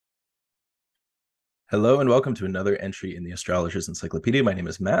Hello and welcome to another entry in the Astrologer's Encyclopedia. My name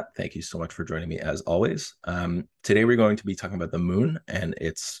is Matt. Thank you so much for joining me as always. Today we're going to be talking about the moon and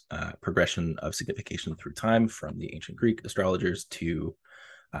its progression of signification through time from the ancient Greek astrologers to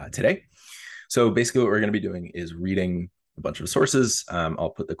today. So basically what we're going to be doing is reading a bunch of sources. I'll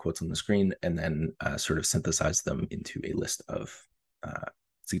put the quotes on the screen and then sort of synthesize them into a list of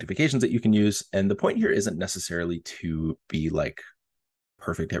significations that you can use. And the point here isn't necessarily to be like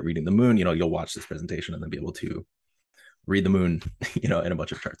perfect at reading the moon. You'll watch this presentation and then be able to read the moon, in a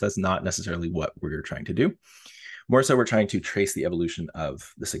bunch of charts. That's not necessarily what we're trying to do. More so, we're trying to trace the evolution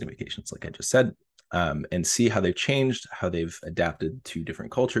of the significations, like I just said, and see how they've changed, how they've adapted to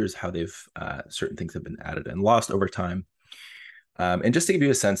different cultures, how they've certain things have been added and lost over time. And just to give you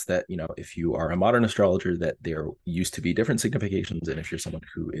a sense that, if you are a modern astrologer, that there used to be different significations. And if you're someone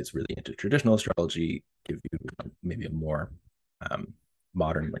who is really into traditional astrology, give you maybe a more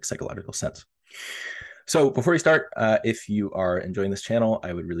modern, like psychological sense. So before we start, if you are enjoying this channel,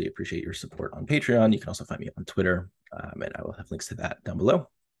 I would really appreciate your support on Patreon. You can also find me on Twitter, and I will have links to that down below.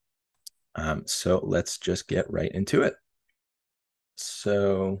 So let's just get right into it.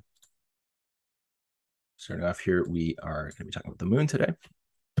 So starting off here, we are going to be talking about the moon today.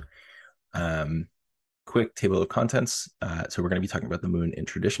 Quick table of contents. So we're going to be talking about the moon in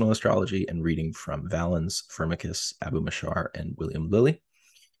traditional astrology and reading from Valens, Firmicus, Abu Mashar, and William Lilly.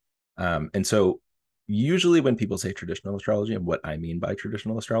 And so usually when people say traditional astrology, and what I mean by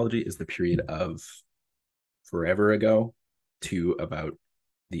traditional astrology is the period of forever ago to about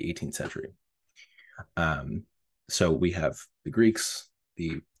the 18th century. So we have the Greeks,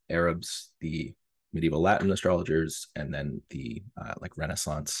 the Arabs, the medieval Latin astrologers, and then the like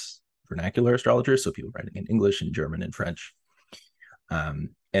Renaissance vernacular astrologers, so people writing in English and German and French, and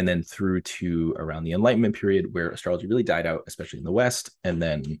then through to around the Enlightenment period, where astrology really died out, especially in the West, and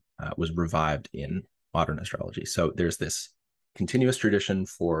then was revived in modern astrology. So there's this continuous tradition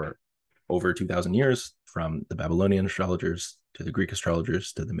for over 2,000 years, from the Babylonian astrologers to the Greek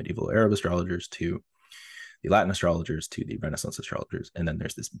astrologers to the medieval Arab astrologers to the Latin astrologers to the Renaissance astrologers. And then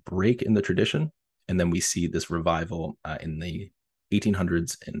there's this break in the tradition, and then we see this revival in the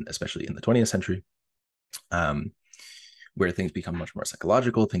 1800s and especially in the 20th century, where things become much more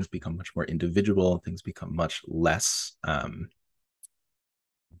psychological, things become much more individual, things become much less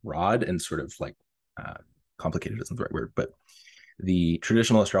broad and sort of like complicated isn't the right word, but the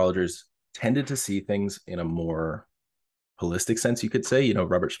traditional astrologers tended to see things in a more holistic sense, you could say.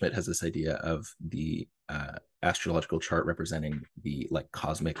 Robert Schmidt has this idea of the astrological chart representing the like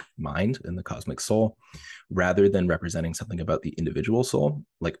cosmic mind and the cosmic soul, rather than representing something about the individual soul,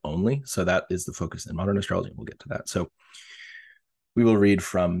 like only. So that is the focus in modern astrology, and we'll get to that. So we will read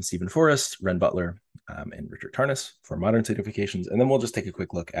from Stephen Forrest, Ren Butler, and Richard Tarnas for modern significations, and then we'll just take a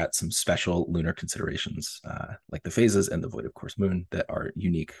quick look at some special lunar considerations, like the phases and the void of course moon, that are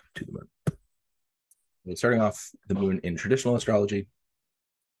unique to the moon. Starting off the moon in traditional astrology,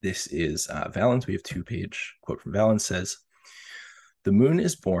 this is Valens. We have 2-page quote from Valens. Says, "The moon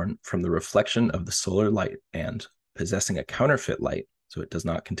is born from the reflection of the solar light and, possessing a counterfeit light, so it does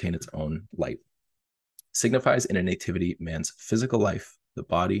not contain its own light, signifies in a nativity man's physical life, the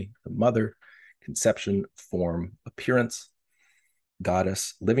body, the mother, conception, form, appearance,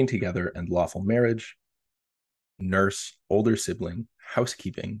 goddess, living together and lawful marriage, nurse, older sibling,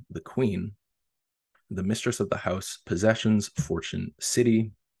 housekeeping, the queen, the mistress of the house, possessions, fortune,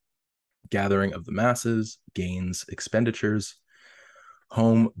 city, gathering of the masses, gains, expenditures,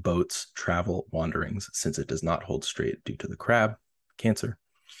 home, boats, travel, wanderings, since it does not hold straight due to the crab, Cancer.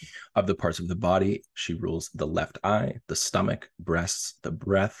 Of the parts of the body, she rules the left eye, the stomach, breasts, the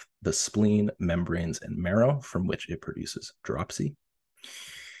breath, the spleen, membranes, and marrow, from which it produces dropsy.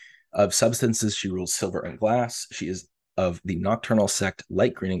 Of substances, she rules silver and glass. She is of the nocturnal sect,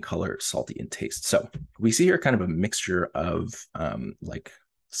 light green in color, salty in taste." So we see here kind of a mixture of like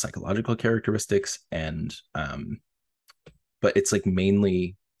psychological characteristics and but it's like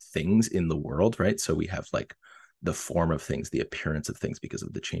mainly things in the world, right? So we have like the form of things, the appearance of things because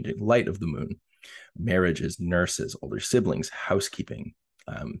of the changing light of the moon, marriages, nurses, older siblings, housekeeping,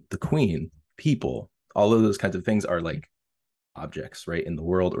 the queen, people. All of those kinds of things are like objects, right, in the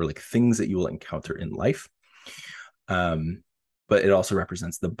world, or like things that you will encounter in life. But it also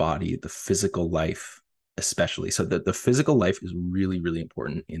represents the body, the physical life, especially. So that the physical life is really, really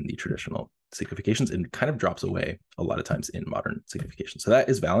important in the traditional significations and kind of drops away a lot of times in modern significations. So that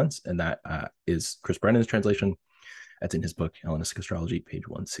is Valens, and that is Chris Brennan's translation. That's in his book, Hellenistic Astrology, page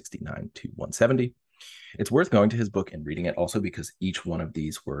 169 to 170. It's worth going to his book and reading it also because each one of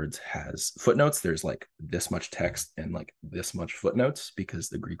these words has footnotes. There's like this much text and like this much footnotes because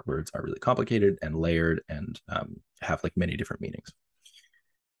the Greek words are really complicated and layered and have like many different meanings.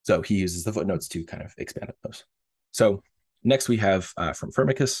 So he uses the footnotes to kind of expand on those. So next we have from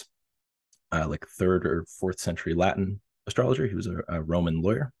Firmicus, like 3rd or 4th century Latin astrologer. He was a Roman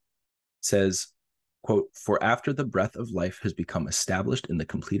lawyer. Says, quote, "For after the breath of life has become established in the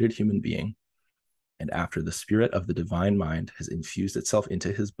completed human being, and after the spirit of the divine mind has infused itself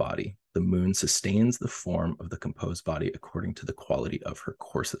into his body, the moon sustains the form of the composed body according to the quality of her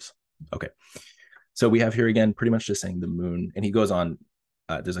courses." Okay. So we have here again, pretty much just saying the moon, and he goes on,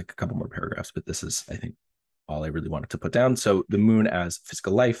 there's like a couple more paragraphs, but this is, I think, all I really wanted to put down. So the moon as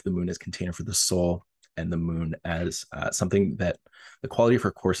physical life, the moon as container for the soul, and the moon as something that the quality of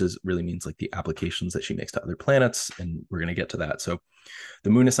her courses really means like the applications that she makes to other planets. And we're going to get to that. So the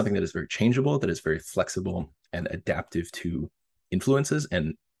moon is something that is very changeable, that is very flexible and adaptive to influences,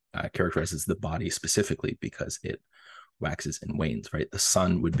 and characterizes the body specifically because it waxes and wanes, right? The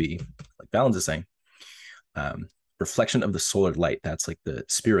sun would be, like Valens is saying, reflection of the solar light. That's like the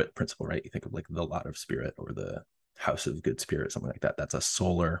spirit principle, right? You think of like the lot of spirit or the house of good spirit, something like that. That's a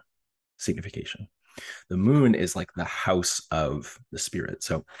solar signification. The moon is like the house of the spirit.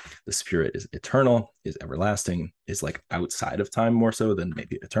 So the spirit is eternal, is everlasting, is like outside of time more so than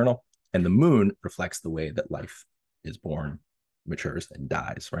maybe eternal. And the moon reflects the way that life is born, matures, and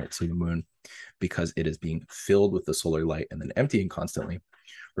dies, right? So the moon, because it is being filled with the solar light and then emptying constantly,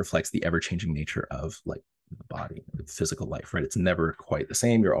 reflects the ever-changing nature of like the body, the physical life, right? It's never quite the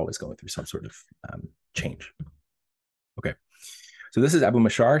same. You're always going through some sort of change. Okay. So this is Abu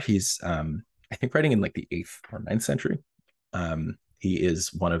Mashar. He's I think writing in like the 8th or 9th century. He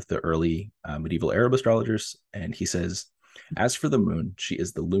is one of the early medieval Arab astrologers, and he says, "As for the moon, she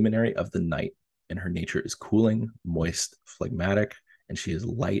is the luminary of the night, and her nature is cooling, moist, phlegmatic, and she is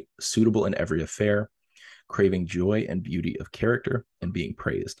light, suitable in every affair, craving joy and beauty of character, and being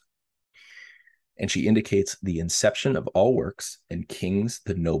praised. And she indicates the inception of all works, and kings,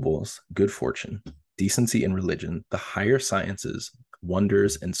 the nobles, good fortune, decency and religion, the higher sciences,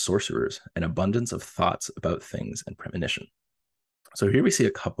 wonders and sorcerers, an abundance of thoughts about things and premonition." So here we see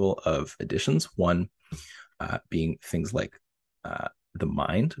a couple of additions. One being things like the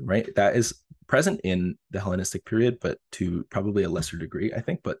mind, right? That is present in the Hellenistic period, but to probably a lesser degree, I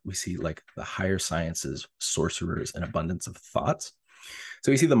think. But we see like the higher sciences, sorcerers, an abundance of thoughts.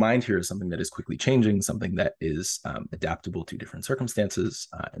 So we see the mind here as something that is quickly changing, something that is adaptable to different circumstances,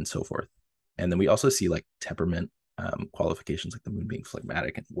 and so forth. And then we also see like temperament qualifications, like the moon being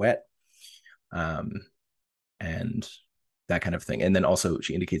phlegmatic and wet, and that kind of thing. And then also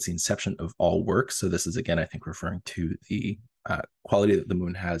she indicates the inception of all works. So this is, again, I think referring to the quality that the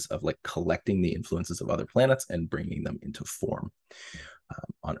moon has of like collecting the influences of other planets and bringing them into form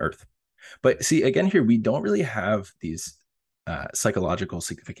on Earth. But see, again, here, we don't really have these psychological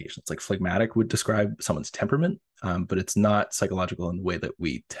significations. Like phlegmatic would describe someone's temperament, but it's not psychological in the way that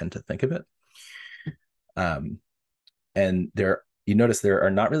we tend to think of it. And there, you notice there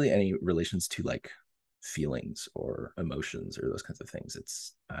are not really any relations to like feelings or emotions or those kinds of things.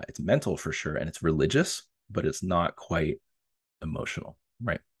 It's mental for sure, and it's religious, but it's not quite emotional,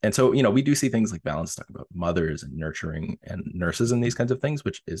 right? And so, you know, we do see things like Valens talk about mothers and nurturing and nurses and these kinds of things,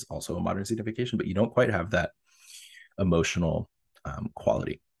 which is also a modern signification, but you don't quite have that emotional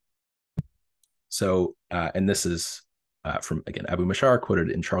quality. So, and this is from, again, Abu Mashar, quoted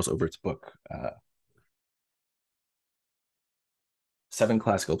in Charles Overt's book, Seven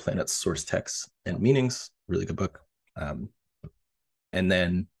Classical Planets, Source Texts and Meanings, really good book. And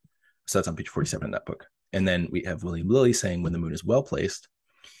then, so that's on page 47 in that book. And then we have William Lilly saying, "When the moon is well placed,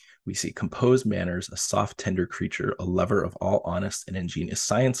 we see composed manners, a soft, tender creature, a lover of all honest and ingenious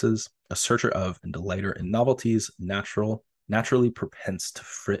sciences, a searcher of and delighter in novelties, naturally propense to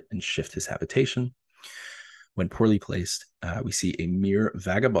frit and shift his habitation. When poorly placed, we see a mere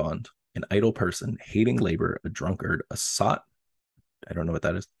vagabond, an idle person, hating labor, a drunkard, a sot," I don't know what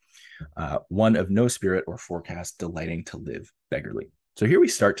that is, "one of no spirit or forecast, delighting to live beggarly." So here we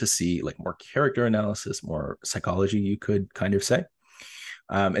start to see like more character analysis, more psychology, you could kind of say.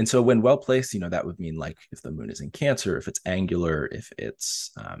 And so when well placed, you know, that would mean like if the moon is in Cancer, if it's angular, if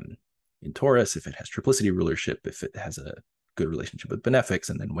it's in Taurus, if it has triplicity rulership, if it has a good relationship with benefics.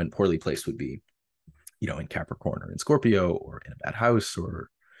 And then when poorly placed would be, you know, in Capricorn or in Scorpio or in a bad house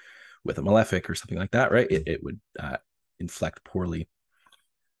or with a malefic or something like that, right? It would inflect poorly,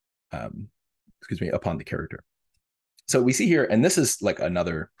 upon the character. So we see here, and this is like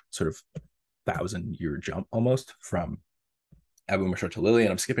another sort of 1,000-year jump almost from Abu Mashar Lily,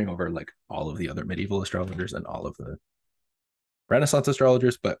 and I'm skipping over like all of the other medieval astrologers and all of the Renaissance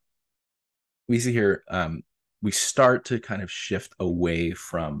astrologers, but we see here we start to kind of shift away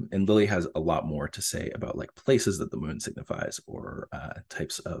from, and Lily has a lot more to say about like places that the moon signifies, or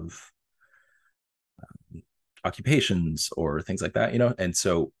types of occupations or things like that, you know. And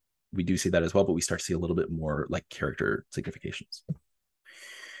so we do see that as well, but we start to see a little bit more like character significations.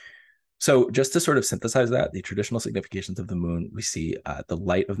 So just to sort of synthesize that, the traditional significations of the moon, we see the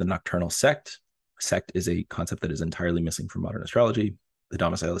light of the nocturnal sect. Sect is a concept that is entirely missing from modern astrology. The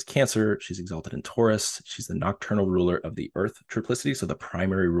domicile is Cancer. She's exalted in Taurus. She's the nocturnal ruler of the Earth triplicity, so the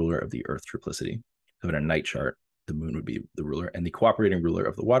primary ruler of the Earth triplicity. So in a night chart, the moon would be the ruler, and the cooperating ruler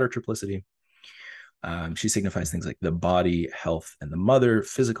of the water triplicity. She signifies things like the body, health, and the mother,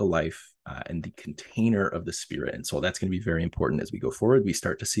 physical life, and the container of the spirit. And so that's going to be very important as we go forward. We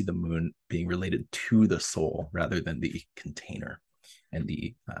start to see the moon being related to the soul rather than the container and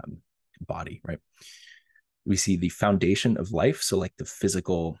the body, right? We see the foundation of life. So like the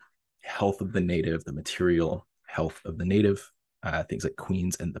physical health of the native, the material health of the native, things like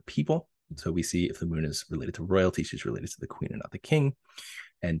queens and the people. So we see if the moon is related to royalty, she's related to the queen and not the king,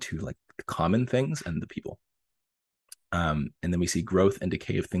 and to like the common things and the people. And then we see growth and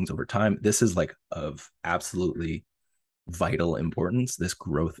decay of things over time. This is like of absolutely vital importance, this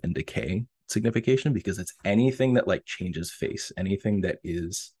growth and decay signification, because it's anything that like changes face, anything that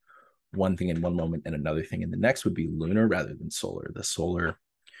is one thing in one moment and another thing in the next would be lunar rather than solar. The solar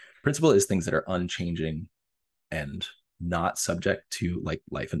principle is things that are unchanging and not subject to like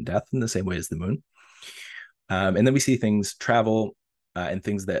life and death in the same way as the moon. And then we see things travel and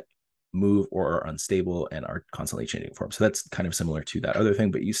things that move or are unstable and are constantly changing form. So that's kind of similar to that other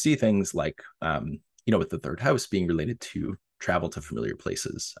thing. But you see things like, you know, with the third house being related to travel to familiar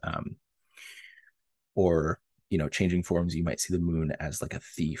places, or, you know, changing forms. You might see the moon as like a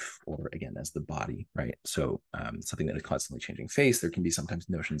thief, or again, as the body, right? So something that is constantly changing face. There can be sometimes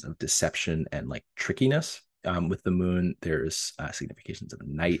notions of deception and like trickiness. With the moon, there's significations of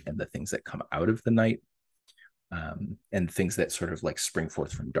night and the things that come out of the night. And things that sort of like spring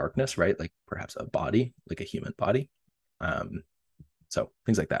forth from darkness, right? Like perhaps a body, like a human body. So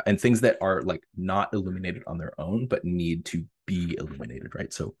things like that, and things that are like not illuminated on their own, but need to be illuminated,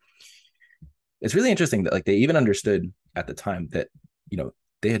 right? So it's really interesting that like they even understood at the time that, you know,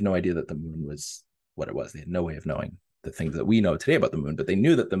 they had no idea that the moon was what it was. They had no way of knowing the things that we know today about the moon, but they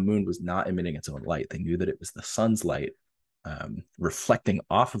knew that the moon was not emitting its own light. They knew that it was the sun's light reflecting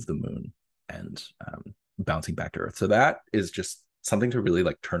off of the moon and bouncing back to Earth. So that is just something to really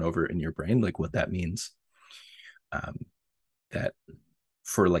like turn over in your brain, like what that means. That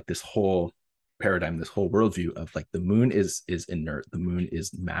for like this whole paradigm, this whole worldview of like the moon is inert, the moon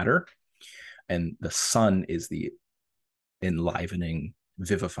is matter, and the sun is the enlivening,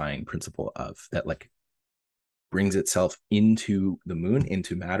 vivifying principle of that, like brings itself into the moon,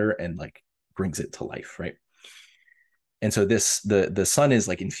 into matter, and like brings it to life, right? And so this the sun is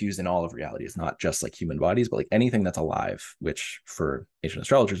like infused in all of reality. It's not just like human bodies, but like anything that's alive, which for ancient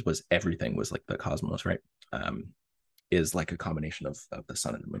astrologers was everything, was like the cosmos, right? Is like a combination of the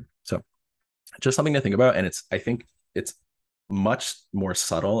sun and the moon. So just something to think about. And I think it's much more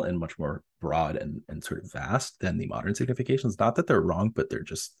subtle and much more broad and sort of vast than the modern significations. Not that they're wrong, but they're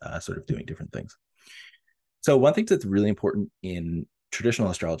just sort of doing different things. So one thing that's really important in traditional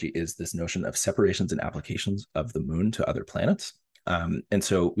astrology is this notion of separations and applications of the moon to other planets. And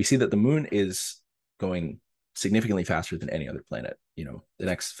so we see that the moon is going significantly faster than any other planet. You know, the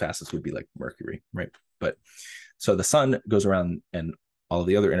next fastest would be like Mercury, right? But so the sun goes around, and all of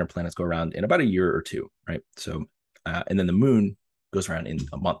the other inner planets go around in about a year or two, right? So, and then the moon goes around in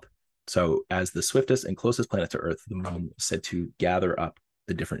a month. So as the swiftest and closest planet to Earth, the moon is said to gather up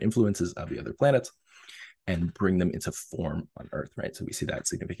the different influences of the other planets and bring them into form on Earth, right? So we see that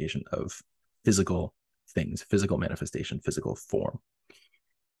signification of physical things, physical manifestation, physical form,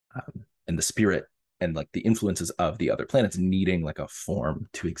 and the spirit and like the influences of the other planets needing like a form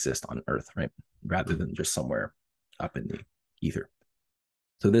to exist on Earth, right? Rather than just somewhere up in the ether.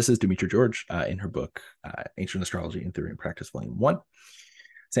 So this is Demetra George in her book, Ancient Astrology in Theory and Practice, Volume 1,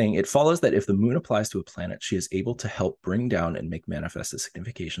 saying, it follows that if the moon applies to a planet, she is able to help bring down and make manifest the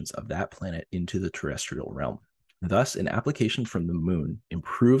significations of that planet into the terrestrial realm. Thus, an application from the moon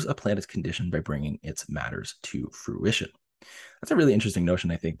improves a planet's condition by bringing its matters to fruition. That's a really interesting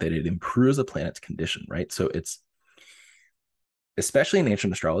notion, I think, that it improves a planet's condition, right? So it's, especially in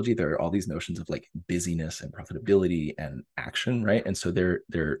ancient astrology, there are all these notions of like busyness and profitability and action, right? And so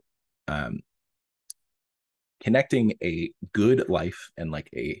they're connecting a good life and like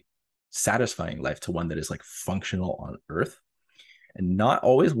a satisfying life to one that is like functional on Earth and not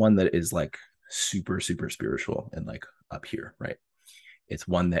always one that is like super, super spiritual and like up here, right? It's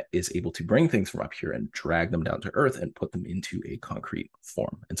one that is able to bring things from up here and drag them down to earth and put them into a concrete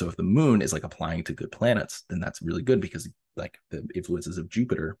form. And so if the moon is like applying to good planets, then that's really good, because like the influences of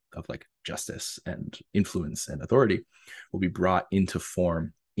Jupiter of like justice and influence and authority will be brought into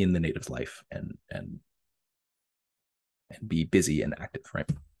form in the native's life and be busy and active, right?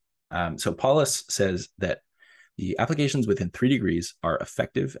 So Paulus says that the applications within 3 degrees are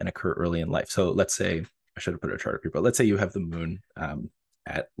effective and occur early in life. So let's say, I should have put a chart up here, but let's say you have the moon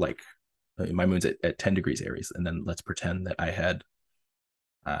at like, my moon's at 10 degrees Aries. And then let's pretend that I had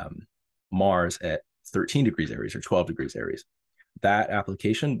Mars at 13 degrees Aries or 12 degrees Aries. That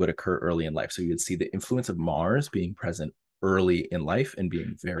application would occur early in life. So you would see the influence of Mars being present early in life and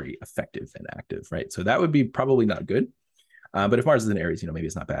being very effective and active, right? So that would be probably not good. But if Mars is in Aries, maybe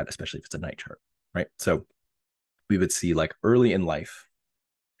it's not bad, especially if it's a night chart, right? So we would see like early in life,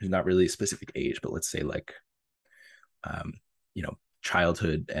 there's not really a specific age, but let's say like,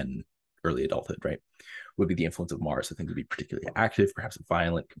 childhood and early adulthood, right? Would be the influence of Mars. So things would be particularly active, perhaps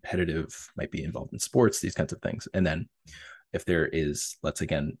violent, competitive, might be involved in sports, these kinds of things. And then if there is, let's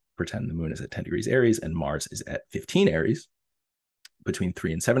again pretend the moon is at 10 degrees Aries and Mars is at 15 Aries, between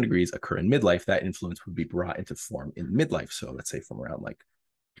 3 and 7 degrees occur in midlife, that influence would be brought into form in midlife. So let's say from around like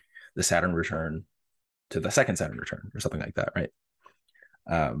the Saturn return to the second Saturn return or something like that, right?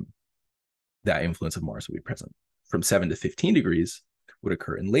 That influence of Mars would be present. From 7 to 15 degrees would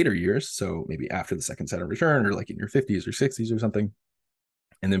occur in later years. So maybe after the second Saturn return, or like in your 50s or 60s or something.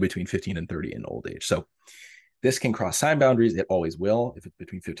 And then between 15 and 30 in old age. So this can cross sign boundaries. It always will if it's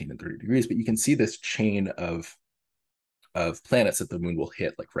between 15 and 30 degrees. But you can see this chain of planets that the moon will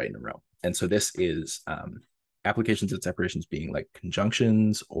hit like right in a row. And so this is applications and separations being like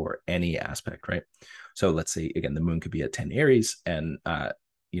conjunctions or any aspect, right? So let's say, again, the moon could be at 10 Aries and,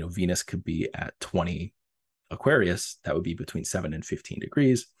 Venus could be at 20 Aquarius. That would be between 7 and 15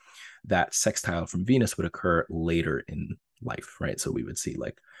 degrees. That sextile from Venus would occur later in life, right? So we would see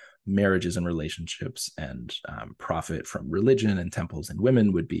like marriages and relationships and profit from religion and temples and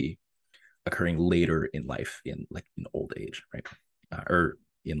women would be occurring later in life, in like in old age, right? Or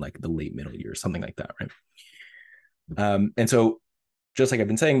in like the late middle years, something like that, right? And so just like I've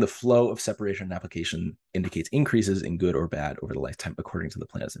been saying, the flow of separation and application indicates increases in good or bad over the lifetime according to the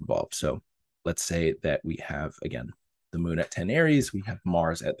planets involved. So let's say that we have, again, the moon at 10 Aries, we have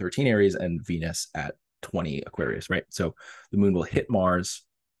Mars at 13 Aries and Venus at 20 Aquarius, right? So the moon will hit Mars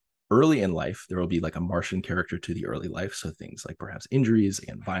early in life. There will be like a Martian character to the early life. So things like perhaps injuries,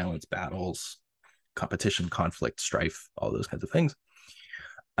 again, violence, battles, competition, conflict, strife, all those kinds of things.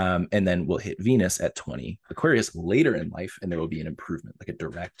 And then we'll hit Venus at 20 Aquarius later in life, and there will be an improvement, like a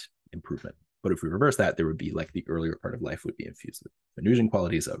direct improvement. But if we reverse that, there would be like the earlier part of life would be infused with Venusian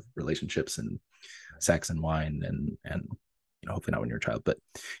qualities of relationships and sex and wine and hopefully not when you're a child, but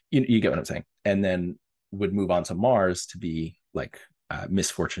you get what I'm saying. And then would move on to Mars to be like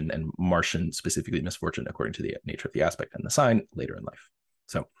misfortune and Martian, specifically misfortune, according to the nature of the aspect and the sign later in life.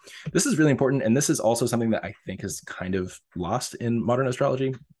 So this is really important. And this is also something that I think is kind of lost in modern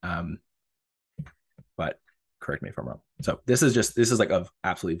astrology. But correct me if I'm wrong. So this is like of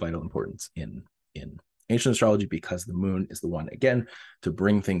absolutely vital importance in ancient astrology, because the moon is the one, again, to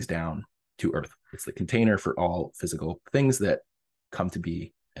bring things down to earth. It's the container for all physical things that come to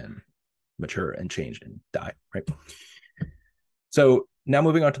be and mature and change and die, right? So now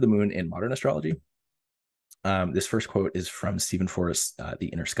moving on to the moon in modern astrology. This first quote is from Stephen Forrest's The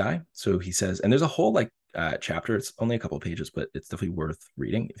Inner Sky. So he says, and there's a whole like chapter, it's only a couple of pages, but it's definitely worth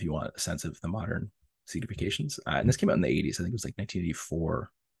reading if you want a sense of the modern significations. And this came out in the 80s. I think it was like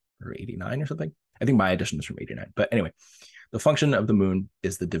 1984 or 89 or something. I think my edition is from 89. But anyway, the function of the moon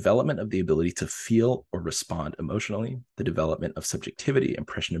is the development of the ability to feel or respond emotionally, the development of subjectivity,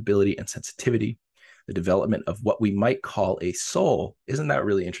 impressionability, and sensitivity, the development of what we might call a soul. Isn't that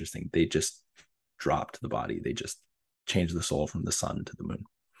really interesting? They just dropped the body. They just changed the soul from the sun to the moon.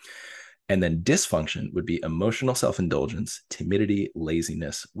 And then dysfunction would be emotional self-indulgence, timidity,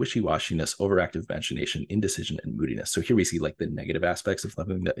 laziness, wishy-washiness, overactive imagination, indecision, and moodiness. So here we see like the negative aspects of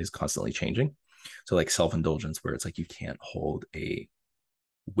something that is constantly changing. So like self-indulgence, where it's like you can't hold a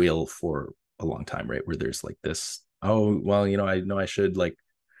will for a long time, right? Where there's like this, oh, well, I know I should like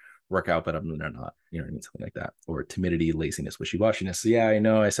work out, but I'm not, something like that. Or timidity, laziness, wishy-washiness. So yeah, I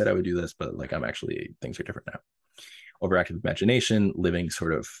know I said I would do this, but like things are different now. Overactive imagination, living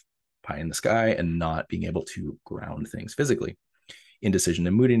sort of pie in the sky and not being able to ground things physically. Indecision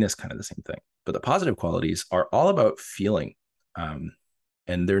and moodiness, kind of the same thing. But the positive qualities are all about feeling, and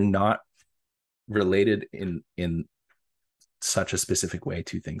they're not related in such a specific way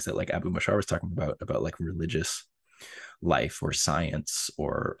to things that like Abu Mashar was talking about like religious life or science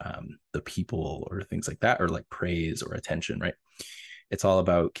or the people or things like that, or like praise or attention, right? It's all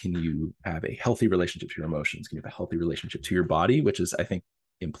about, can you have a healthy relationship to your emotions? Can you have a healthy relationship to your body, which is, I think,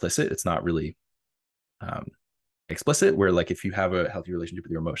 implicit. It's not really um, explicit, where like if you have a healthy relationship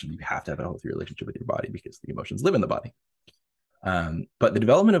with your emotions, you have to have a healthy relationship with your body because the emotions live in the body. But the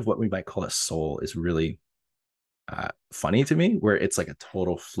development of what we might call a soul is really funny to me, where it's like a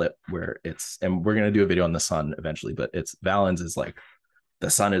total flip, where it's, and we're going to do a video on the sun eventually, but it's Valens is like, the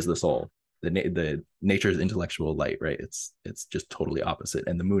sun is the soul, the nature's intellectual light, right? It's just totally opposite,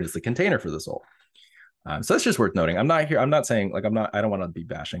 and the moon is the container for the soul. So that's just worth noting. I'm not saying like I don't want to be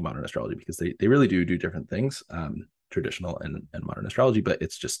bashing modern astrology, because they really do different things, traditional and modern astrology, but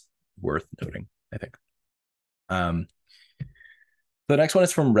it's just worth noting, I think. The next one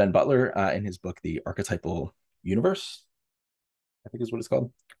is from Ren Butler in his book, The Archetypal Universe, I think is what it's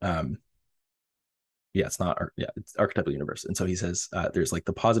called. Yeah, it's Archetypal Universe. And so he says there's like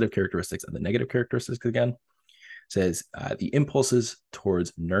the positive characteristics and the negative characteristics again. Says the impulses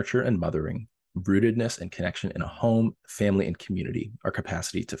towards nurture and mothering, rootedness and connection in a home, family, and community, our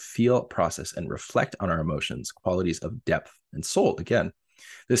capacity to feel, process, and reflect on our emotions, qualities of depth and soul. Again,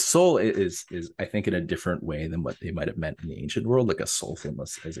 this soul is I think in a different way than what they might have meant in the ancient world, like a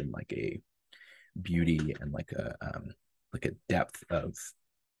soulfulness, as in like a beauty and like a depth of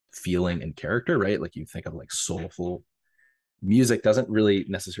feeling and character, right? Like you think of like soulful music doesn't really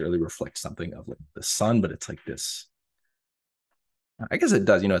necessarily reflect something of like the sun, but it's like this, I guess it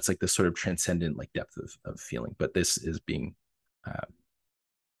does, it's like this sort of transcendent like depth of feeling, but this is being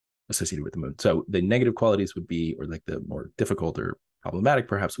associated with the moon. So the negative qualities would be, or like the more difficult or problematic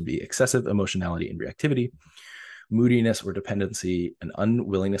perhaps, would be excessive emotionality and reactivity, moodiness or dependency, an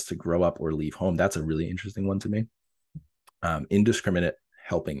unwillingness to grow up or leave home. That's a really interesting one to me. Indiscriminate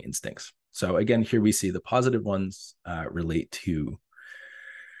helping instincts. So again, here we see the positive ones relate to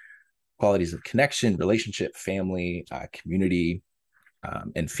qualities of connection, relationship, family, community,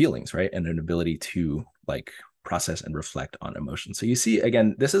 and feelings, right? And an ability to like process and reflect on emotions. So you see,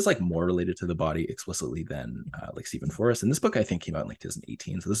 again, this is like more related to the body explicitly than like Stephen Forrest. And this book, I think, came out in like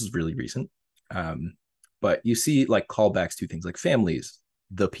 2018. So this is really recent. But you see like callbacks to things like families,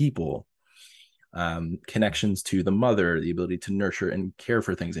 the people, connections to the mother, the ability to nurture and care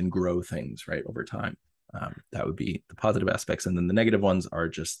for things and grow things, right, over time. That would be the positive aspects. And then the negative ones are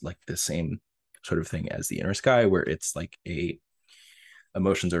just like the same sort of thing as the inner sky, where it's like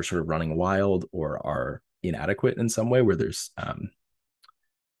emotions are sort of running wild or are inadequate in some way, where there's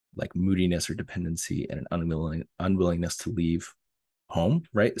like moodiness or dependency and an unwillingness to leave home,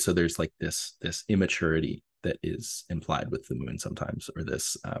 right? So there's like this immaturity that is implied with the moon sometimes, or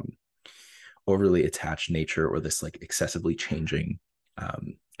this overly attached nature, or this like excessively changing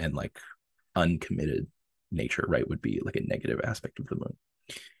and like uncommitted nature, right, would be like a negative aspect of the moon.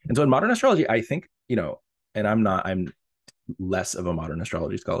 And so in modern astrology, I think, and I'm less of a modern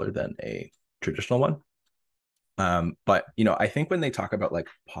astrology scholar than a traditional one. But I think when they talk about like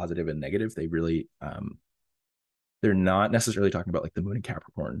positive and negative, they really they're not necessarily talking about like the moon in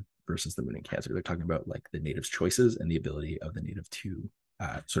Capricorn versus the moon in Cancer. They're talking about like the native's choices and the ability of the native to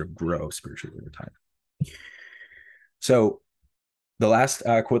sort of grow spiritually over time. So the last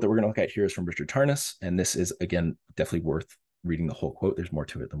quote that we're going to look at here is from Richard Tarnas, and this is, again, definitely worth reading the whole quote. There's more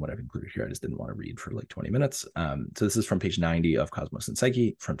to it than what I've included here. I just didn't want to read for like 20 minutes. So this is from page 90 of Cosmos and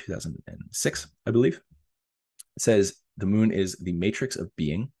Psyche from 2006, I believe. It says, the moon is the matrix of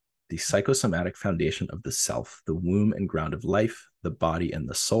being, the psychosomatic foundation of the self, the womb and ground of life, the body and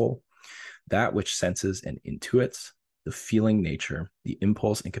the soul, that which senses and intuits, the feeling nature, the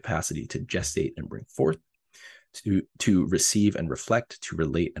impulse and capacity to gestate and bring forth, to receive and reflect, to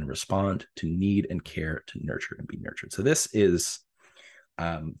relate and respond, to need and care, to nurture and be nurtured. So this is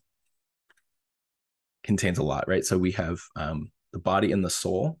contains a lot, right? So we have the body and the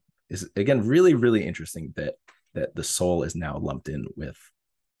soul is, again, really, really interesting that the soul is now lumped in with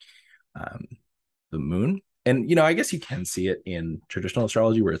the moon. And, I guess you can see it in traditional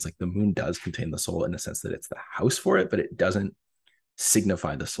astrology, where it's like the moon does contain the soul in the sense that it's the house for it, but it doesn't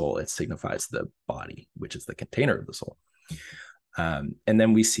signify the soul. It signifies the body, which is the container of the soul. And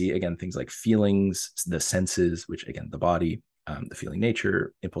then we see, again, things like feelings, the senses, which, again, the body, the feeling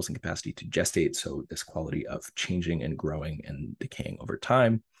nature, impulse and capacity to gestate. So this quality of changing and growing and decaying over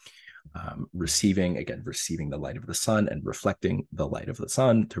time. Receiving the light of the sun and reflecting the light of the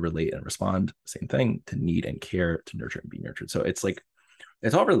sun to relate and respond, same thing, to need and care, to nurture and be nurtured. So it's like,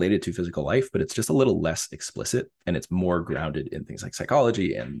 it's all related to physical life, but it's just a little less explicit, and it's more grounded in things like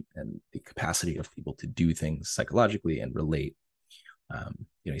psychology and the capacity of people to do things psychologically and relate.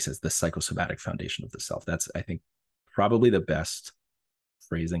 He says the psychosomatic foundation of the self. That's, I think, probably the best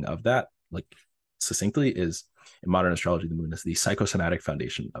phrasing of that, like succinctly, is in modern astrology, the moon is the psychosomatic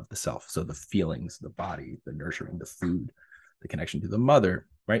foundation of the self. So the feelings, the body, the nurturing, the food, the connection to the mother,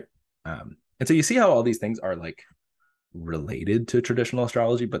 right? And so you see how all these things are like related to traditional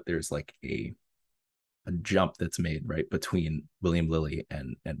astrology, but there's like a jump that's made, right, between William Lilly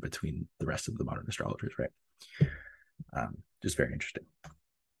and between the rest of the modern astrologers, right? Just very interesting.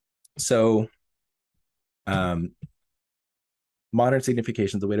 So modern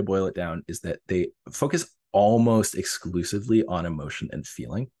significations, the way to boil it down is that they focus almost exclusively on emotion and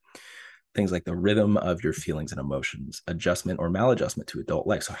feeling. Things like the rhythm of your feelings and emotions, adjustment or maladjustment to adult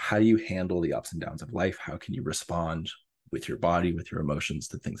life. So how do you handle the ups and downs of life? How can you respond with your body, with your emotions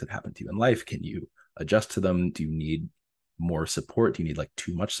to things that happen to you in life? Can you adjust to them? Do you need more support? Do you need like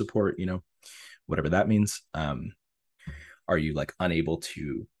too much support? Whatever that means. Are you like unable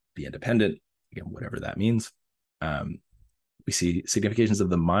to be independent? Again, whatever that means. We see significations of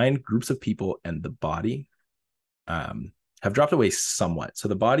the mind, groups of people, and the body have dropped away somewhat. So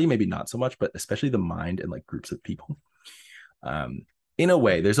the body, maybe not so much, but especially the mind and like groups of people. In a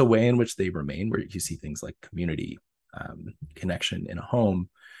way, there's a way in which they remain, where you see things like community, connection in a home,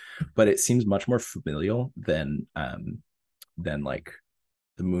 but it seems much more familial than like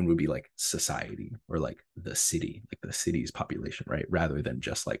the moon would be like society or like the city, like the city's population, right? Rather than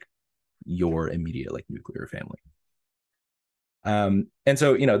just like your immediate like nuclear family. And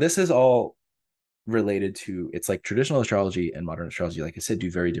so, this is all related to, it's like traditional astrology and modern astrology, like I said, do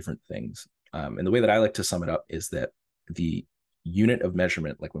very different things. And the way that I like to sum it up is that the unit of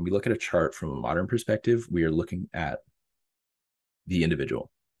measurement, like when we look at a chart from a modern perspective, we are looking at the individual,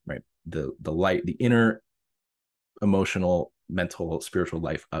 right? The light, the inner emotional, mental, spiritual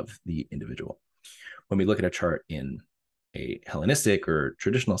life of the individual. When we look at a chart in a Hellenistic or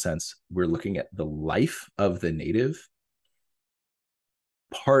traditional sense, we're looking at the life of the native.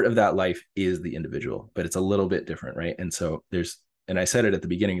 Part of that life is the individual, but it's a little bit different, right? And so and I said it at the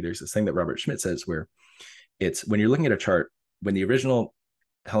beginning, there's this thing that Robert Schmidt says where it's when you're looking at a chart, when the original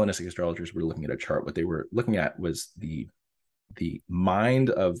Hellenistic astrologers were looking at a chart, what they were looking at was the mind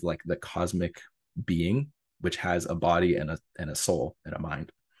of like the cosmic being, which has a body and a soul and a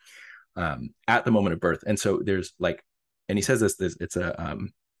mind at the moment of birth. And so there's like, and he says this it's a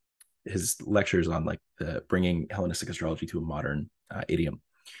his lectures on like the bringing Hellenistic astrology to a modern idiom,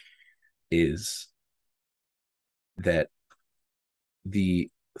 is that the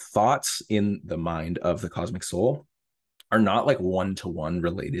thoughts in the mind of the cosmic soul are not like one-to-one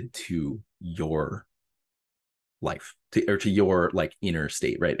related to your life, or to your like inner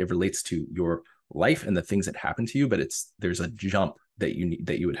state, right? It relates to your life and the things that happen to you, but there's a jump that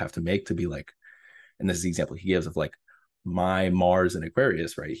you would have to make to be like, and this is the example he gives of like my Mars in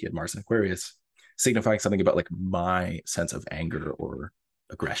Aquarius, right? He had Mars in Aquarius, signifying something about like my sense of anger or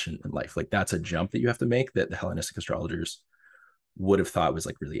aggression in life. Like that's a jump that you have to make that the Hellenistic astrologers would have thought was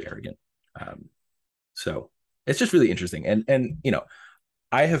like really arrogant. So it's just really interesting. And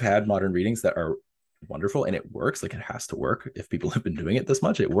I have had modern readings that are wonderful and it works. Like it has to work. If people have been doing it this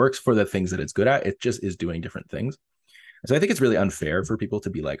much, it works for the things that it's good at. It just is doing different things. So I think it's really unfair for people to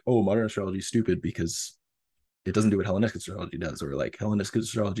be like, oh, modern astrology is stupid because it doesn't do what Hellenistic astrology does, or like Hellenistic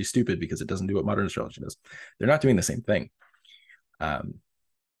astrology is stupid because it doesn't do what modern astrology does. They're not doing the same thing.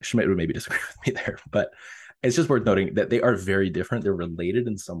 Schmidt would maybe disagree with me there, but it's just worth noting that they are very different. They're related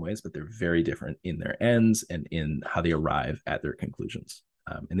in some ways, but they're very different in their ends and in how they arrive at their conclusions.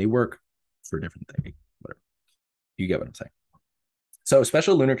 And they work for different things. Whatever. You get what I'm saying. So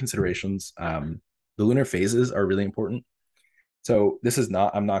special lunar considerations. The lunar phases are really important. So this is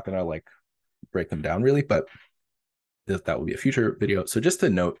not, I'm not going to like break them down really, but that will be a future video. So just to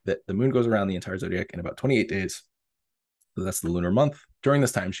note that the moon goes around the entire zodiac in about 28 days. So that's the lunar month. During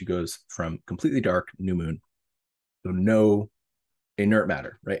this time, she goes from completely dark, new moon, so no inert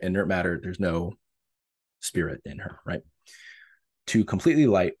matter, right? Inert matter, there's no spirit in her, right? To completely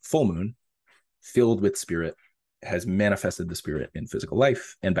light, full moon, filled with spirit, has manifested the spirit in physical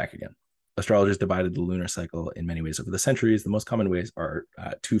life and back again. Astrologers divided the lunar cycle in many ways over the centuries. The most common ways are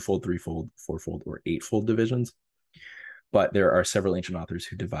twofold, threefold, fourfold, or eightfold divisions. But there are several ancient authors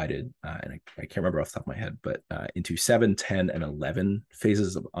who divided, and I can't remember off the top of my head, but into 7, 10, and 11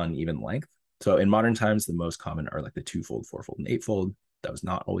 phases of uneven length. So in modern times, the most common are like the twofold, fourfold, and eightfold. That was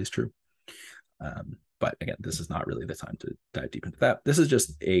not always true. But again, this is not really the time to dive deep into that. This is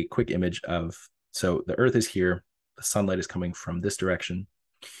just a quick image of, so the Earth is here, the sunlight is coming from this direction.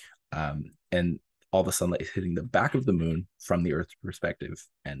 And all the sunlight is hitting the back of the moon from the Earth's perspective,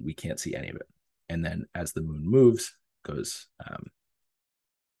 and we can't see any of it. And then as the moon moves, goes my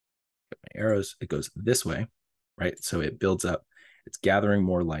arrows, it goes this way, right? So it builds up, it's gathering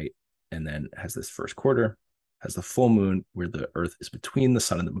more light, and then has this first quarter, has the full moon where the Earth is between the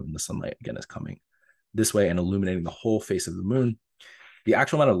sun and the moon. The sunlight again is coming this way and illuminating the whole face of the moon. The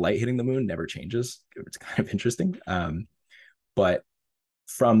actual amount of light hitting the moon never changes. It's kind of interesting. But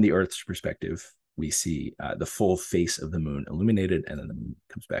from the Earth's perspective, we see the full face of the moon illuminated, and then the moon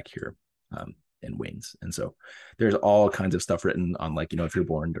comes back here and wanes. And so there's all kinds of stuff written on, like, if you're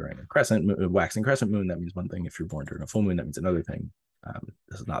born during a crescent moon, waxing crescent moon, that means one thing. If you're born during a full moon, that means another thing.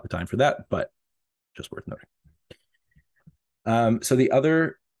 This is not the time for that, but just worth noting. So the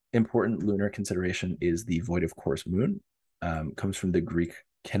other important lunar consideration is the void of course moon. Comes from the Greek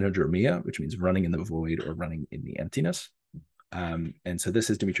kenodromia, which means running in the void or running in the emptiness. And so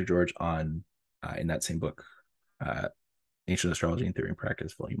this is Dimitri George on in that same book, Ancient Astrology in Theory and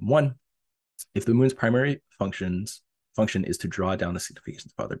Practice, Volume 1. If the moon's primary function is to draw down the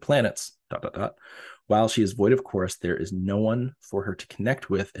significations of other planets, ... While she is void of course, there is no one for her to connect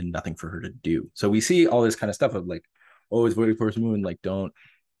with and nothing for her to do. So we see all this kind of stuff of like, oh, it's void of course moon, like don't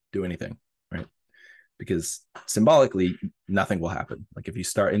do anything, right? Because symbolically, nothing will happen. Like if you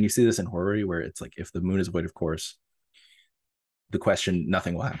start, and you see this in horary, where it's like, if the moon is void of course, the question,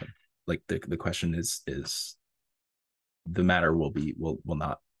 nothing will happen. Like the question is the matter will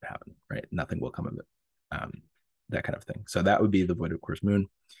not happen, right? Nothing will come of it. That kind of thing. So that would be the void of course moon.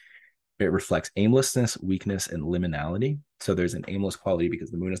 It reflects aimlessness, weakness, and liminality. So there's an aimless quality because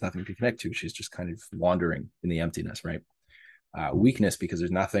the moon has nothing to connect to. She's just kind of wandering in the emptiness, right? Weakness because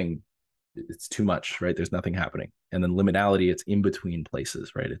there's nothing, it's too much, right? There's nothing happening. And then liminality, it's in between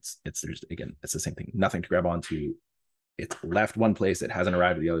places, right? There's again, it's the same thing. Nothing to grab onto. It's left one place, it hasn't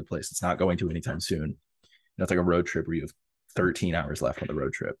arrived at the other place. It's not going to anytime soon. It's like a road trip where you have 13 hours left on the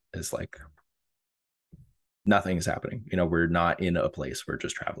road trip. It's like nothing is happening. We're not in a place, we're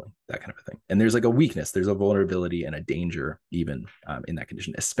just traveling, that kind of a thing. And there's like a weakness, there's a vulnerability and a danger even in that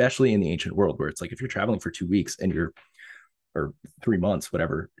condition, especially in the ancient world, where it's like, if you're traveling for 2 weeks or 3 months,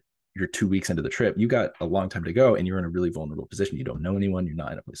 whatever, you're 2 weeks into the trip, you got a long time to go, and you're in a really vulnerable position. You don't know anyone, you're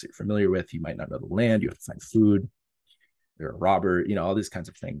not in a place that you're familiar with, you might not know the land, you have to find food, you're a robber, all these kinds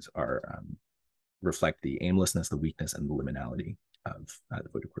of things are reflect the aimlessness, the weakness, and the liminality of the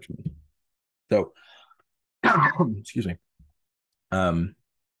void of course moon. So excuse me.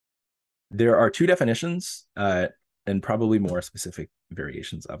 There are two definitions and probably more specific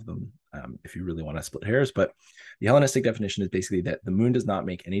variations of them if you really want to split hairs. But the Hellenistic definition is basically that the moon does not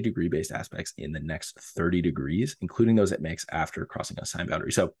make any degree-based aspects in the next 30 degrees, including those it makes after crossing a sign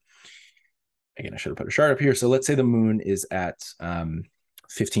boundary. So again, I should have put a chart up here. So let's say the moon is at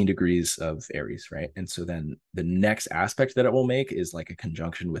 15 degrees of Aries, right? And so then the next aspect that it will make is like a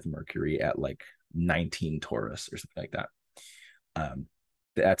conjunction with Mercury at like 19 Taurus or something like that.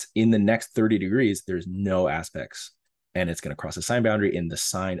 That's in the next 30 degrees, there's no aspects, and it's going to cross a sign boundary in the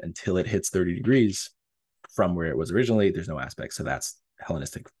sign until it hits 30 degrees from where it was originally. There's no aspects. So that's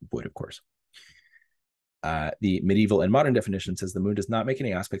Hellenistic void of course. The medieval and modern definition says the moon does not make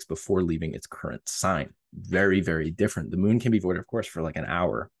any aspects before leaving its current sign. Very, very different. The moon can be void of course for like an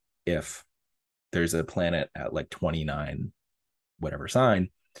hour if there's a planet at like 29 whatever sign,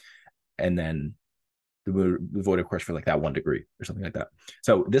 and then the void of course for like that 1 degree or something like that.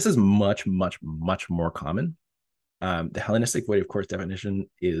 So this is much, much, much more common. The Hellenistic void of course definition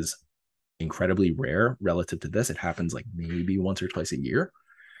is incredibly rare relative to this. It happens like maybe once or twice a year,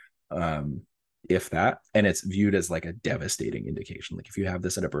 if that, and it's viewed as like a devastating indication. Like if you have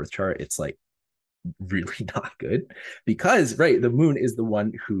this in a birth chart, it's like really not good, because right, the moon is the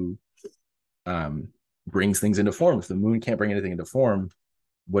one who brings things into form. If the moon can't bring anything into form,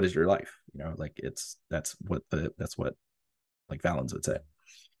 what is your life? Like that's what like Valens would say.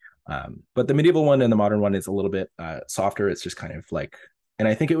 But the medieval one and the modern one is a little bit softer. It's just kind of like, and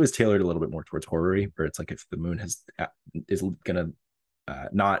I think it was tailored a little bit more towards horary, where it's like if the moon is gonna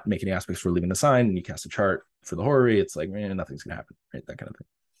not make any aspects for leaving the sign, and you cast a chart for the horary, it's like nothing's gonna happen, right? That kind of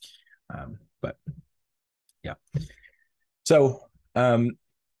thing. But yeah, so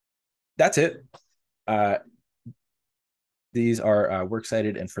that's it. These are works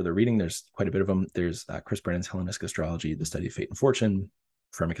cited and further reading. There's quite a bit of them. There's Chris Brennan's Hellenistic Astrology, The Study of Fate and Fortune,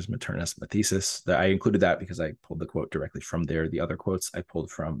 Firmicus Maternus, my thesis. I included that because I pulled the quote directly from there. The other quotes I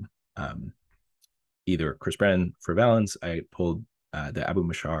pulled from either Chris Brennan for Valens. I pulled the Abu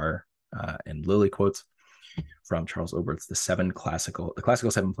Mashar and Lilly quotes from Charles Oberth's The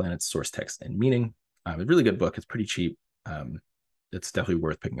Classical 7 Planets, Source Text and Meaning. A really good book. It's pretty cheap. It's definitely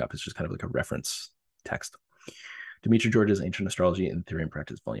worth picking up. It's just kind of like a reference text. Demetra George's Ancient Astrology in Theory and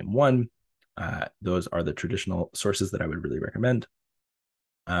Practice, Volume 1. Those are the traditional sources that I would really recommend.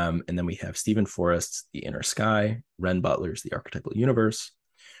 And then we have Stephen Forrest's The Inner Sky, Ren Butler's The Archetypal Universe,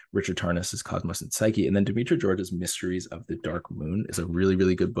 Richard Tarnas's Cosmos and Psyche, and then Demetra George's Mysteries of the Dark Moon is a really,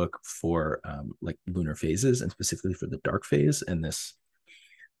 really good book for like lunar phases, and specifically for the dark phase and this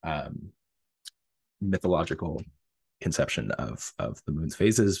mythological conception of the moon's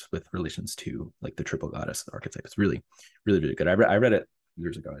phases with relations to like the triple goddess archetype. It's really, really, really good. I read it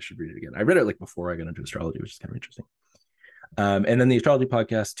years ago. I should read it again. I read it like before I got into astrology, which is kind of interesting. And then the astrology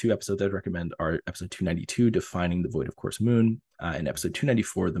podcast, 2 episodes I'd recommend are episode 292, Defining the Void of Course Moon, and episode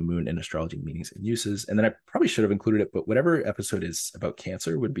 294, The Moon in Astrology Meanings and Uses. And then I probably should have included it, but whatever episode is about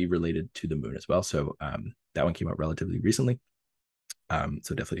Cancer would be related to the moon as well. So that one came out relatively recently.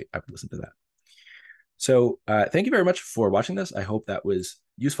 So definitely I would listen to that. So thank you very much for watching this. I hope that was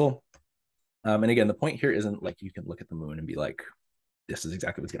useful. And again, the point here isn't like you can look at the moon and be like, this is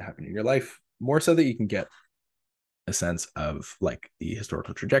exactly what's going to happen in your life. More so that you can get a sense of like the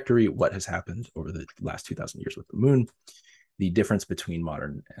historical trajectory, what has happened over the last 2,000 years with the moon, the difference between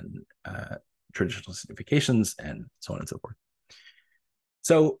modern and traditional significations, and so on and so forth.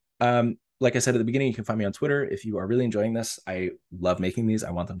 So like I said at the beginning, you can find me on Twitter. If you are really enjoying this, I love making these.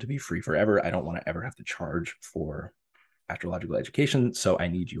 I want them to be free forever. I don't want to ever have to charge for astrological education. So I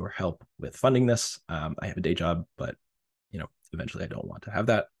need your help with funding this. I have a day job, but eventually I don't want to have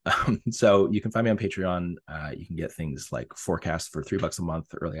that. So you can find me on Patreon. You can get things like forecasts for $3 a month,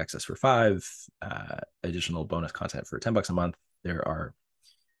 early access for $5, additional bonus content for $10 a month. There are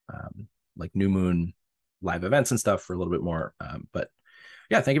like new moon live events and stuff for a little bit more. But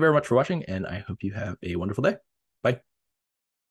yeah, thank you very much for watching, and I hope you have a wonderful day. Bye.